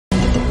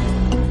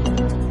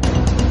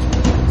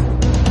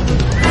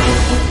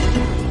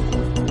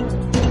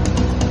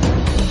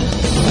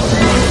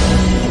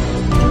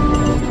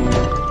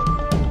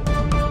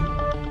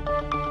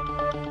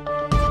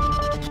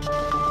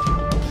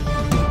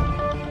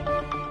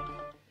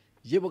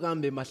Yebo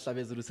kambe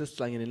mahlabezulu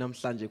sesihlangene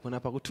namhlanje khona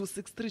apha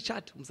ku263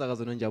 chat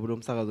umsakazo nonjabulo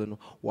umsakazo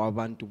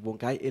wabantu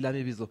bonke hayi elami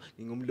ibizo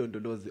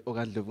ngingumlondolozi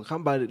okandlovu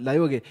ngihamba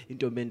layo ke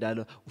intombi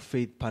endalo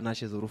uFaith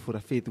Panashe Zorufura.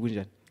 Faith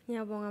kunjani?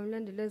 Ngiyabonga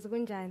mlondolozi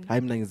kunjani?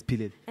 Hayi mina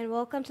ngiziphilele. And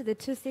welcome to the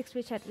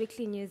 263 Chat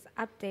Weekly News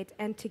Update.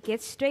 And to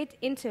get straight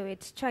into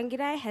it,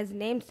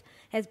 TRGANSFORM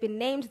has been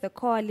named the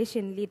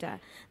coalition leader.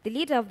 The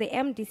leader of the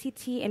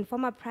MDC-T and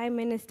former Prime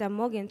Minister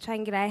Morgan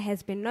TRGANSFORM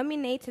has been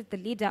nominated the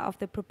leader of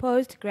the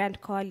proposed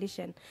Grand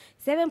Coalition.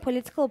 7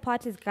 political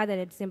parties gathered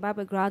at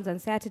Zimbabwe grounds on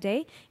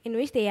Saturday, in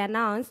which they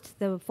announced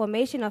the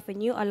formation of a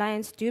new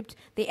alliance dubbed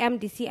the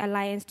MDC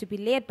Alliance, to be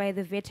led by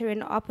the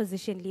veteran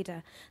opposition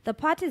leader. The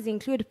parties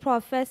include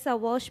Professor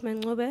WELSHAN,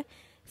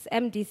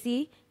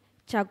 MDC,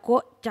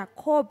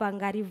 JACOBA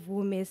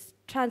NgeSonto,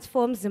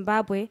 Transform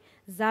Zimbabwe,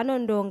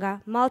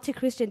 NDONGA,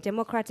 Multi-Christian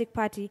Democratic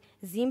Party,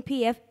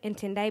 ZIMPF, and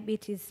TENDAI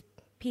BITI'S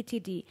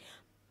PTD.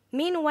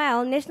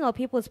 Meanwhile, National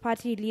People's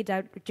Party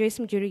leader Joice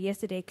Mujuru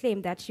yesterday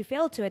claimed that she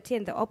failed to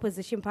attend the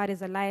opposition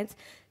party's alliance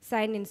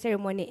signing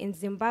ceremony in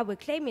Zimbabwe,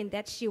 claiming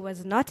that she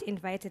was not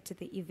invited to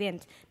the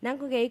event.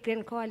 Nangu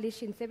Grand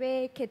Coalition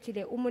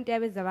sebekhethile umuntu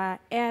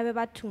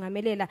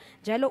abebathungamelela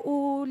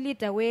njalo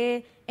leader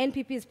we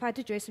NPP's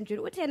party Joice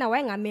Mujuru uthi yena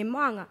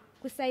wayengamemanga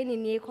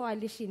kusayini ye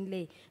coalition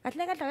le.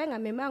 Kahle kahle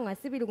wayengamemanga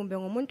sibili kumbe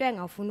ngomuntu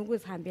ayengafuna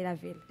ukuzihambela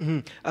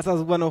vele.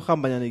 Asazi ukubana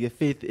uhambanyana ke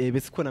Faith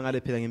besikhona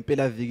ngale phela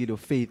ngempela viki lo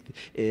Faith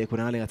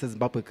khona ngale ngase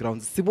Zimbabwe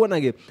grounds.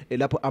 Sibona ke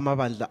lapho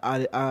amabandla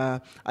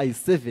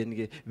ayi7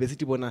 ke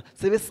besithi bona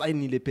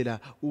sebesayinile phela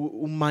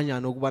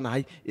umanyano ukubana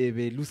hayi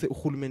beluse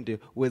uhulumende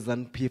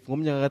weZIMPF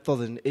ngomnyaka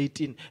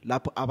ka2018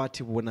 lapho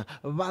abathi bona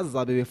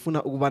bazabe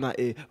befuna ukubana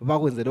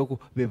bakwenze lokho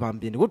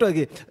bebambini. Kodwa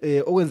ke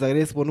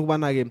okwenzakele sibona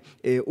ukubana ke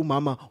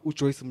umama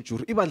uJoice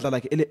Mujuru ibandla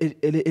lakhe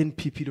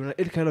ele-NPP lona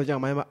elikhalelwa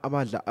njengamanye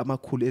amandla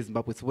amakhulu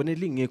eZimbabwe sibone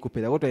lingekho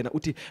phela kodwa yena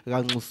uthi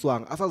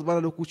kanxuswanga.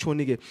 Asazibana lokhu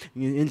utshoni ke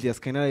ngendlela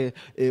sikhanela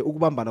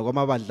ukubambana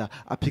kwamabandla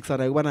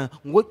aphikisana ukubana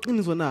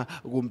ngokweqiniso na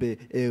kumbe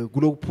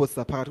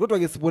kulokuphosa phakathi. Kodwa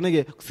ke sibone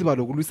ke kusiba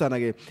lokulwisana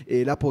ke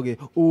lapho ke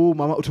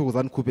umama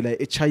uThokozani Khupe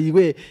la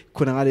echayiwe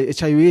khona ngale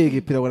echayiwe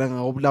ke phela kona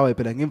ngobulawa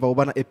phela ngemva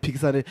ubana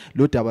ephikisane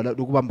lo daba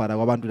lokubambana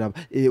kwabantu laba.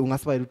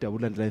 Ungasibayela udaba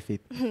ulandela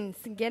Faith.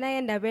 Singena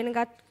endabeni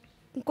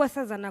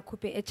UNkosazana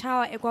Khuphe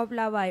Utshaywa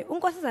ekwabulawayo.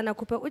 UNkosazana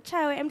Khuphe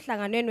Utshaywe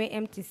emhlanganweni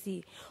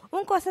weMDC.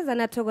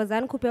 UNkosazana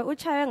Thokozani Khupe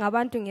Utshaywe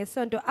ngabantu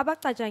ngeSonto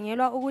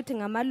abacatshangelwa ukuthi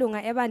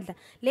ngamalunga ebandla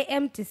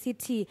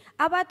leMDC-T.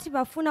 Abathi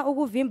bafuna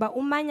ukuvimba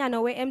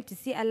umanyano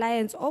weMDC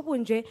Alliance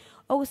obunjwe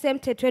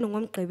okusemthethweni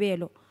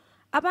ngomgqibelo.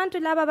 Abantu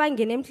laba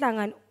bangene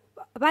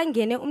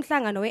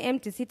umhlangano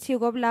weMDC-T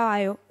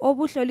kobulawayo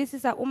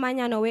obuhlolisisa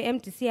umanyano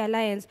weMDC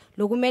Alliance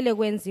lokumele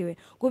kwenziwe.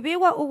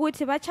 Kubikwa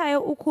ukuthi bachaye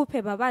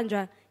uKhuphe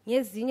babanjwa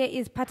ngezinye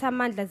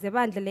iziphathamandla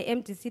zebandla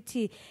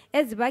leMDC-T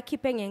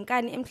ezibakhiphe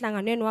ngenkani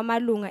emhlanganweni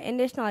wamalunga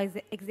eNational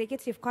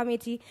Executive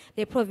Committee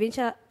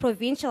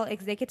leProvincial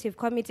Executive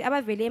Committee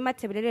abavele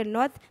eMatabeleland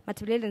North,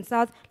 Matabeleland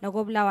South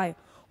nakobulawayo.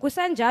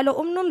 Kusanjalo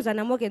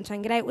umnumzana Morgan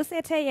TRGANSFORM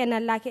usethe yena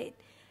lakhe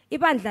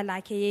ibandla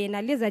lakhe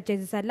yena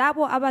lizajezisa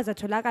labo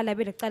abazatholakala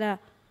belecala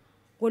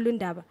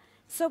kolundaba.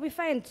 So we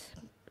find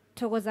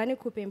Thokozani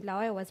Khupe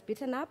Mlawayo was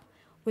beaten up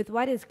with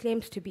what is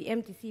claimed to be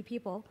MDC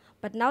people,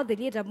 but now the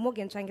leader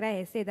Morgan TRGANSFORM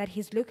has said that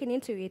he's looking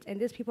into it and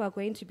these people are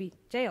going to be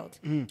jailed.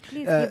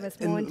 Please give us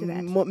more into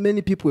that.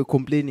 Many people were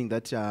complaining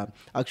that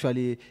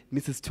actually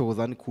Mrs.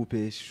 Thokozani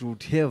Khupe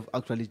should have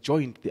actually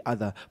joined the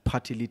other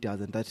party leaders,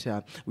 and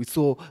that we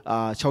saw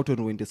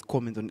Charlton Wendy's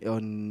comments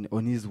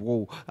on his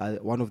wall,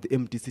 one of the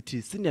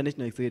MDC-T senior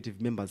national executive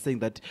members saying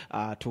that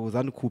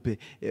Thokozani Khupe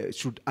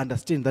should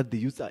understand that the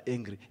youths are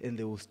angry and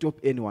they will stop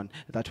anyone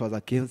that was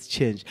against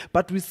change.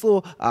 But we saw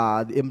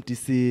the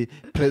MDC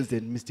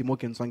president, Mr.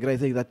 Morgan TRGANSFORM,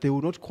 saying that they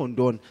will not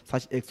condone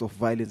such acts of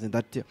violence and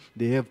that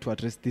they have to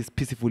address this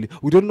peacefully.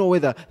 We don't know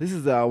whether this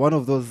is one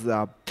of those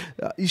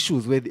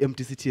issues where the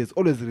MDC-T has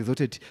always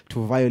resorted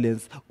to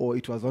violence, or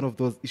it was one of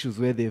those issues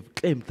where they've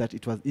claimed that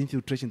it was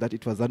infiltration, that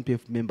it was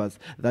ZIMPF members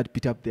that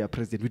beat up their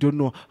president. We don't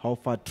know how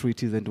far true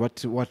it is and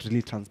what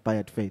really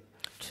transpired, Faith.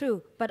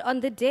 True, but on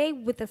the day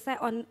with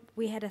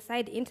we had a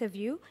side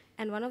interview,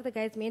 and one of the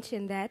guys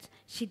mentioned that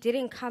she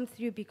didn't come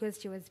through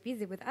because she was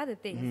busy with other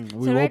things.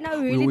 So right now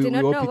we really do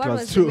not know what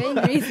was the main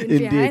reason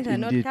behind her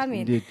not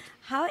coming. Indeed.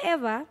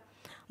 However,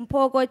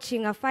 Mpogo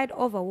Chinga fight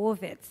over war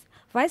vets.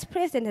 Vice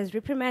President has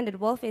reprimanded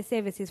welfare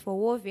services for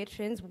war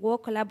veterans, war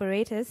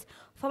collaborators,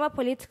 former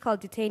political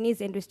detainees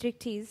and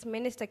restrictees,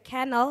 Minister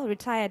Colonel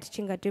retired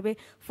Chinga Dube,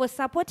 for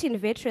supporting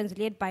veterans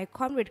led by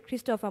Comrade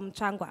Christopher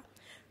Mchangwa.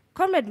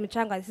 Comrade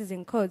Muchangwa, this is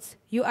in quotes,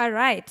 "You are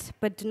right,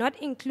 but do not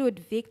include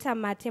Victor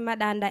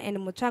Matemadanda and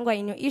Muchangwa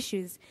in your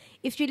issues.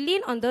 If you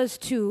lean on those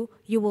two,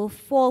 you will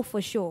fall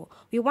for sure.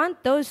 We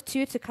want those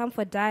two to come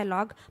for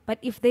dialogue, but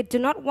if they do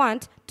not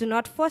want, do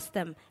not force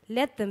them.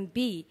 Let them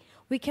be.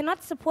 We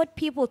cannot support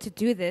people to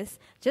do this,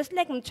 just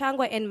like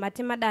Muchangwa and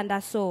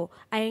Matemadanda. So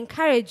I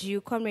encourage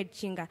you, Comrade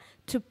Chinga,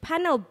 to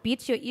panel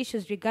beat your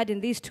issues regarding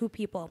these two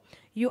people.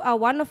 You are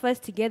one of us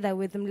together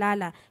with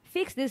Mlala.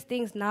 Fix these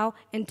things now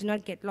and do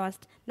not get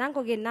lost."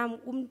 Nango ge nam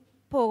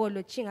Phoko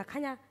lo Chinga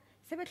khanya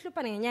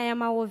sebehluphana ngenyaya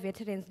yama-war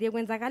veterans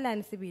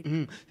lekwenzakalani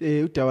sibili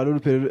udaba lolu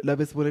phela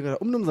lapho esibonekala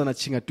umnumzana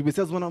Chinga Dube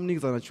siyazibona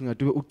umnumzana Chinga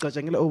Dube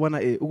ucatshangela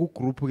ubona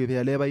ukugroup ke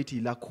phela leba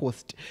yithi la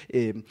cost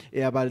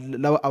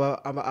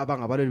lawa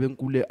abangabaleli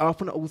benkule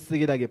abafuna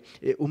ukusekela ke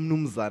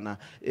umnumzana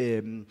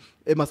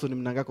emasoni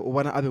mnangakho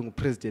ubona abe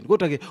ngupresident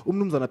kodwa ke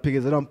umnumzana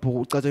Phekezelwa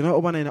Mphoko ucatshangela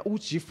ubona yena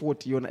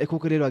uG40 yona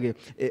ekhokhelelwa ke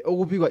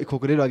okubikwa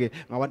ikhokhelelwa ke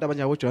ngabantu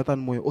abanjengabo Jonathan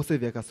Moyo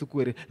Osevia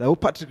Kasukwere la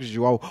Patrick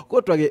Jiwawu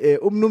kodwa ke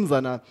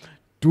umnumzana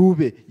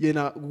Dube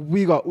yena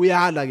kubika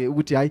uyala ke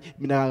ukuthi hayi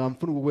mina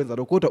ngamfuna ukwenza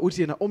lokho kodwa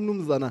uthi yena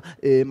omnumzana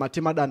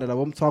Mathemadanda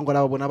labo mthwango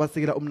labo bona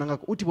abasekela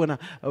umnangakho uthi bona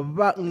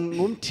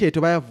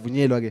ngomthetho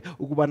bayavunyelwa ke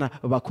ukubana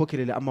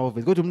bakhokhelele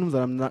ama-ovens kodwa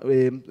umnumzana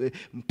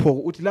Mphoko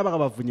uthi laba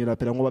kabavunyelwa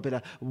phela ngoba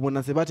phela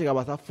bona sebathi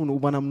kabasafuna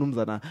ukubana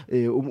umnumzana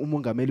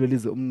umongameli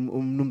welizwe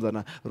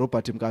umnumzana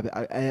Robert Mugabe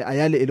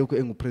ayale elokho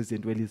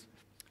engupresident welizwe.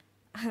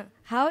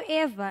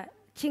 However,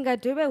 Chinga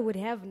Dube would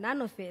have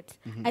none of it.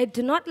 I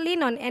do not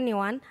lean on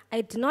anyone.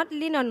 I do not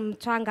lean on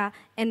Mchanga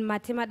and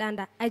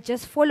Mathemadanda. I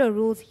just follow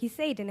rules, he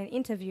said in an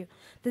interview.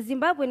 The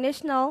Zimbabwe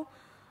National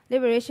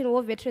Liberation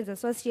War Veterans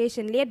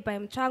Association, led by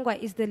Mchangwa,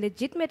 is the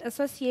legitimate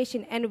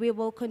association and we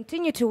will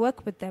continue to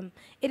work with them.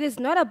 It is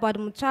not about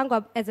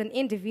Mchangwa as an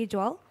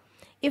individual.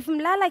 If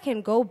Mlala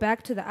can go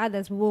back to the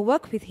others, we will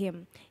work with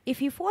him. If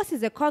he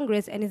forces a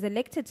Congress and is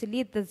elected to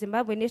lead the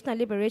Zimbabwe National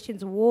Liberation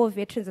War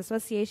Veterans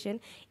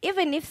Association,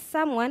 even if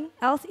someone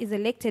else is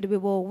elected, we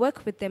will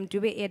work with them,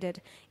 Dube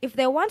added. If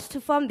they want to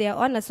form their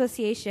own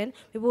association,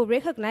 we will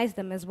recognize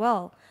them as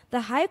well.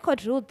 The High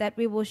Court ruled that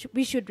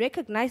we should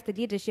recognize the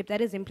leadership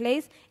that is in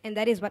place, and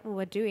that is what we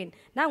were doing.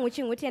 Now,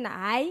 yena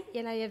hayi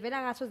yena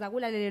yevela ngasoza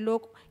kulalele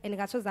lokho and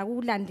ngasoza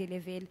kulandele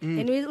vele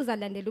and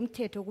uzalandela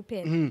umthetho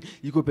kuphela.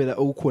 Yikho phela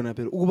okukhona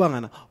phela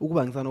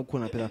ukubangisana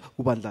okukhona phela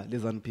kubandla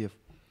leZANPF.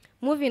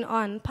 Moving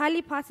on,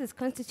 Pali passes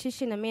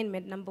Constitution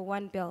Amendment Number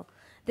 1 bill.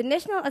 The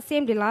National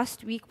Assembly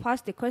last week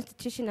passed the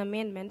Constitution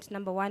Amendment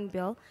Number 1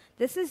 bill.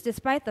 This is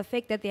despite the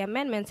fact that the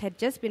amendments had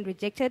just been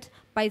rejected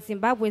by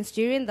Zimbabweans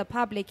during the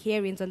public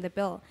hearings on the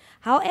bill.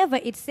 However,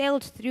 it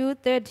sailed through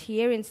third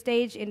hearing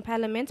stage in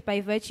Parliament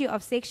by virtue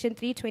of Section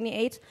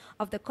 328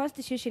 of the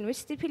Constitution, which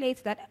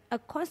stipulates that a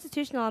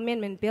constitutional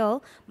amendment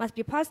bill must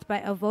be passed by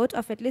a vote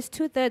of at least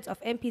 2/3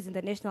 of MPs in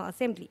the National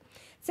Assembly.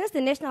 Since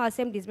the National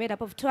Assembly is made up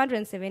of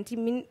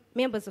 270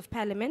 members of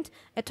Parliament,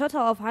 a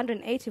total of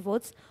 180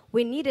 votes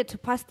were needed to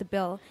pass the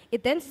bill.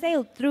 It then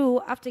sailed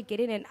through after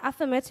getting an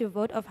affirmative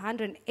vote of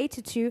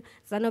 182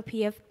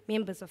 ZANU-PF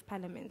members of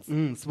Parliament.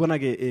 Sibona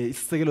ke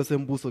isisekelo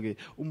sembuso ke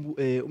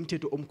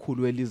umthetho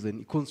omkhulu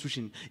welizweni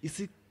iConstitution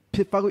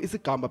phefako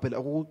isigamba phela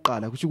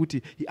okokuqala kusho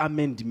ukuthi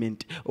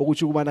iamendment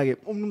okuthi ukubana ke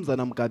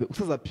umnumzana Mugabe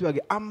usezaphiwa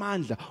ke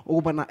amandla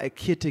okubana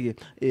ekhethe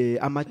ke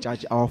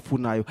ama-judge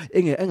awafunayo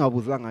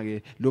engabuzanga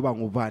ke loba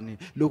ngubani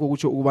lokho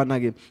kusho ukubana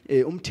ke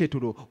umthetho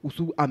lo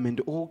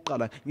usu-amend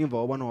okokuqala ngemva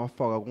kwabana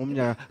wafaka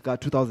ngomnyaka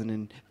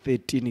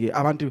ka-2013 ke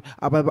abantu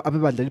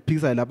abebandla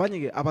liphikisayo labanye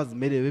ke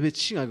abazimele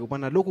bebetshinga ke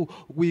ukubana lokhu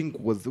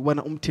kuyingozi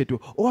ukubana umthetho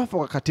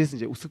owafaka khathesi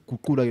nje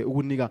usiguqula ke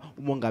ukunika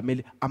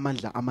umongameli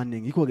amandla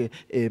amaningi yikho ke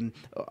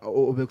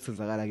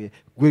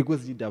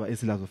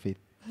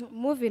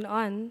Moving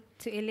on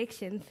to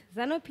elections,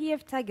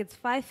 ZANU-PF targets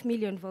 5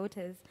 million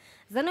voters.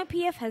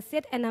 ZANU-PF has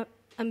set an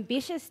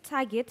ambitious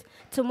target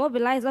to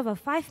mobilize over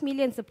 5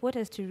 million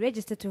supporters to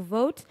register to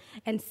vote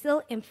and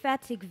seal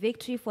emphatic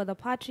victory for the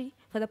party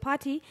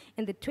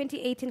in the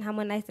 2018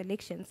 harmonized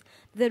elections.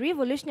 The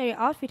revolutionary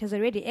outfit has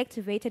already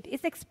activated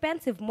its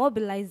expansive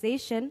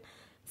mobilization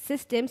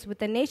systems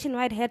with a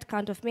nationwide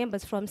headcount of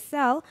members from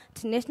cell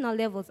to national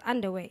levels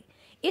underway.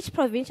 Each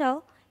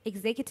provincial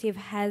executive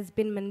has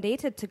been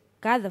mandated to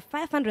gather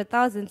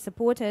 500,000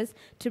 supporters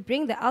to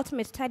bring the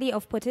ultimate tally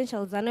of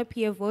potential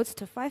ZANU-PF votes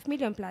to 5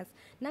 million plus.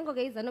 Nango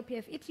ke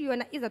ZANU-PF ithi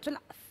yona izathola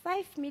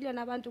 5 million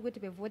abantu ukuthi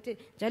bevote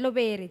njalo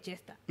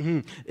beregister.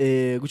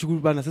 Kusho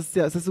ukubana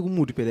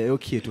sesikumuthi phela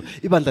eyokhetho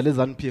ibandla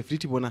leZANU-PF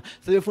lithi bona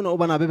sebefuna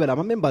ubana bebe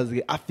lama members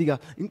ke afika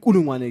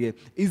inkulungwane ke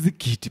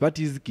izigidi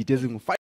bathi izigidi ezingu